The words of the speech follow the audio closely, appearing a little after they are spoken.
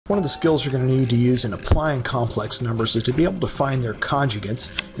One of the skills you're going to need to use in applying complex numbers is to be able to find their conjugates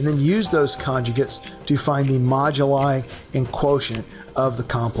and then use those conjugates to find the moduli and quotient of the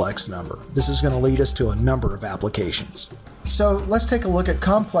complex number. This is going to lead us to a number of applications. So let's take a look at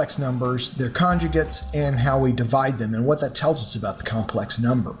complex numbers, their conjugates, and how we divide them and what that tells us about the complex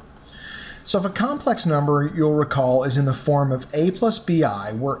number. So if a complex number, you'll recall, is in the form of a plus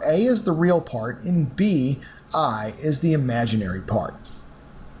bi, where a is the real part and bi is the imaginary part.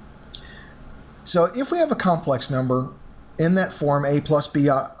 So if we have a complex number in that form a plus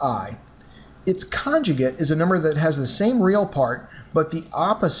bi, its conjugate is a number that has the same real part but the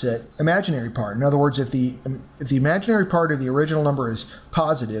opposite imaginary part. In other words, if the imaginary part of the original number is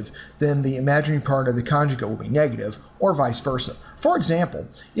positive, then the imaginary part of the conjugate will be negative, or vice versa. For example,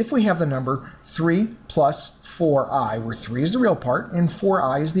 if we have the number 3 plus 4i, where 3 is the real part and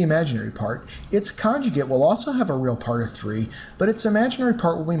 4i is the imaginary part, its conjugate will also have a real part of 3, but its imaginary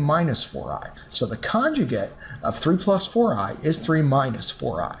part will be minus 4i. So the conjugate of 3 plus 4i is 3 minus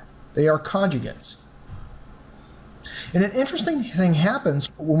 4i. They are conjugates. And an interesting thing happens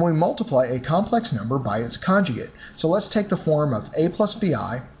when we multiply a complex number by its conjugate. So let's take the form of a plus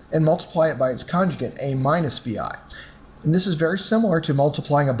bi and multiply it by its conjugate, a minus bi. And this is very similar to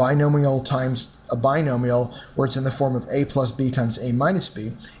multiplying a binomial times a binomial where it's in the form of a plus b times a minus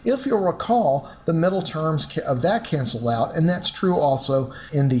b. If you'll recall, the middle terms of that cancel out, and that's true also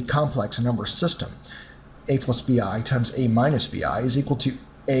in the complex number system. A plus bi times a minus bi is equal to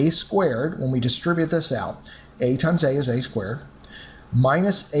a squared. When we distribute this out, a times a is a squared,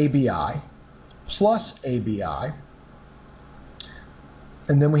 minus abi plus abi,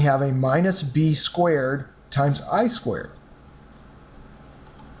 and then we have a minus b squared times I squared.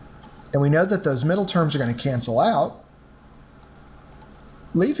 And we know that those middle terms are going to cancel out,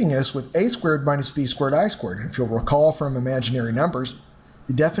 leaving us with a squared minus b squared I squared. And if you'll recall from imaginary numbers,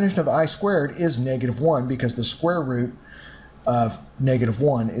 the definition of I squared is -1 because the square root of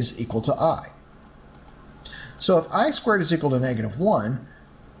 -1 is equal to I. So if I squared is equal to -1,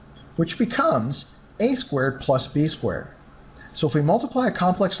 which becomes a squared plus b squared. So if we multiply a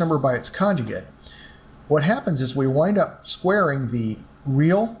complex number by its conjugate, what happens is we wind up squaring the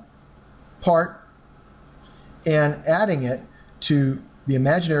real part and adding it to the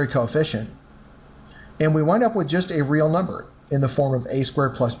imaginary coefficient, and we wind up with just a real number in the form of a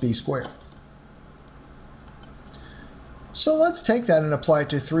squared plus b squared. So let's take that and apply it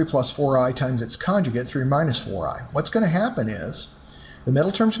to 3 plus 4i times its conjugate, 3 minus 4i. What's going to happen is the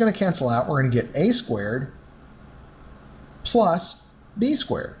middle terms are going to cancel out. We're going to get a squared plus b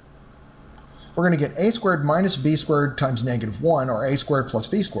squared. We're going to get a squared minus b squared times -1, or a squared plus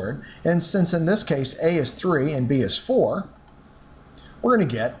b squared. And since in this case a is 3 and b is 4, we're going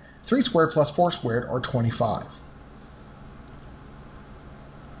to get 3 squared plus 4 squared, or 25.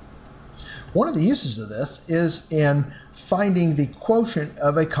 One of the uses of this is in finding the quotient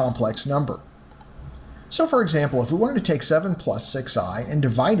of a complex number. So for example, if we wanted to take 7 plus 6i and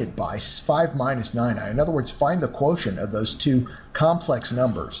divide it by 5 minus 9i, in other words, find the quotient of those two complex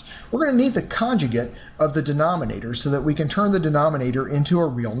numbers, we're going to need the conjugate of the denominator so that we can turn the denominator into a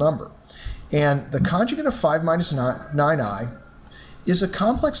real number. And the conjugate of 5 minus 9i is a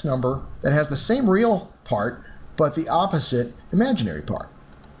complex number that has the same real part, but the opposite imaginary part.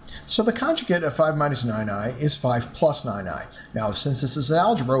 So the conjugate of 5 minus 9i is 5 plus 9i. Now, since this is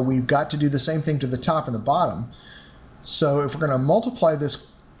algebra, we've got to do the same thing to the top and the bottom. So if we're going to multiply this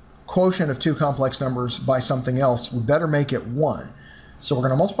quotient of two complex numbers by something else, we better make it 1. So we're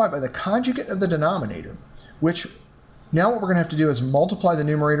going to multiply by the conjugate of the denominator, which now what we're going to have to do is multiply the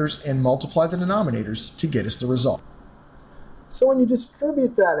numerators and multiply the denominators to get us the result. So when you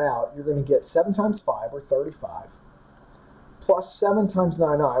distribute that out, you're going to get 7 times 5, or 35, plus 7 times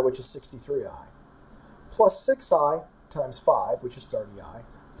 9i, which is 63i, plus 6i times 5, which is 30i,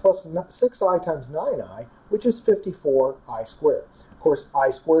 plus 6i times 9i, which is 54i squared. Of course,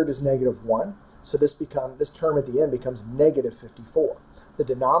 I squared is -1, so this term at the end becomes -54. The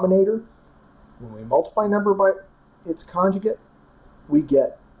denominator, when we multiply a number by its conjugate, we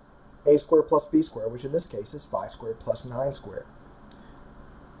get a squared plus b squared, which in this case is 5 squared plus 9 squared.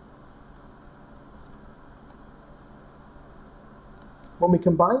 When we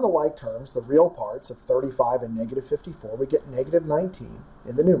combine the like terms, the real parts of 35 and -54, we get -19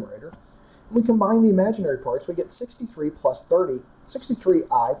 in the numerator. When we combine the imaginary parts, we get 63i plus 30i,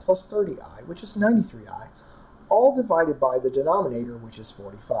 which is 93i, all divided by the denominator, which is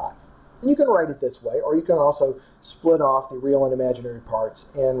 45. And you can write it this way, or you can also split off the real and imaginary parts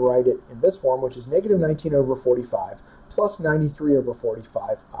and write it in this form, which is -19 over 45 plus 93 over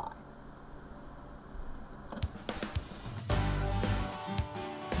 45i.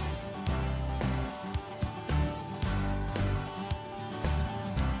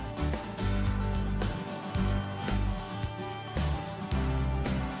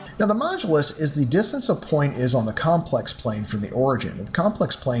 Now the modulus is the distance a point is on the complex plane from the origin. And the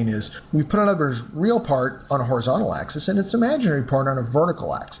complex plane is we put another real part on a horizontal axis and its imaginary part on a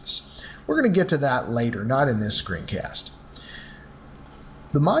vertical axis. We're going to get to that later, not in this screencast.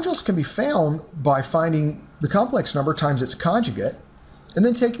 The modulus can be found by finding the complex number times its conjugate and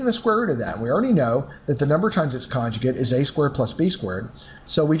then taking the square root of that. We already know that the number times its conjugate is a squared plus b squared,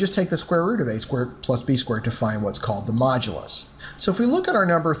 so we just take the square root of a squared plus b squared to find what's called the modulus. So if we look at our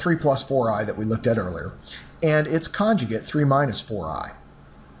number 3 plus 4i that we looked at earlier, and its conjugate 3 minus 4i,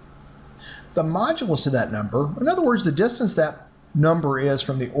 the modulus of that number, in other words, the distance that number is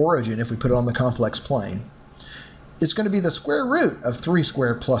from the origin if we put it on the complex plane, is going to be the square root of 3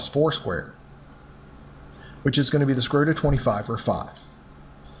 squared plus 4 squared, which is going to be the square root of 25, or 5.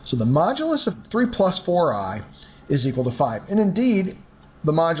 So the modulus of 3 plus 4i is equal to 5. And indeed,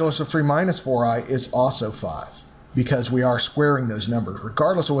 the modulus of 3 minus 4i is also 5, because we are squaring those numbers.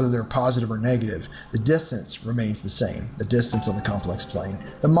 Regardless of whether they're positive or negative, the distance remains the same, the distance on the complex plane.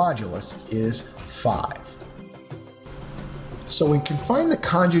 The modulus is 5. So we can find the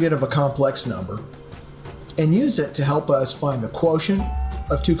conjugate of a complex number and use it to help us find the quotient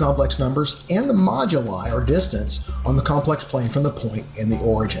of two complex numbers and the moduli, or distance, on the complex plane from the point and the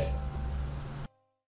origin.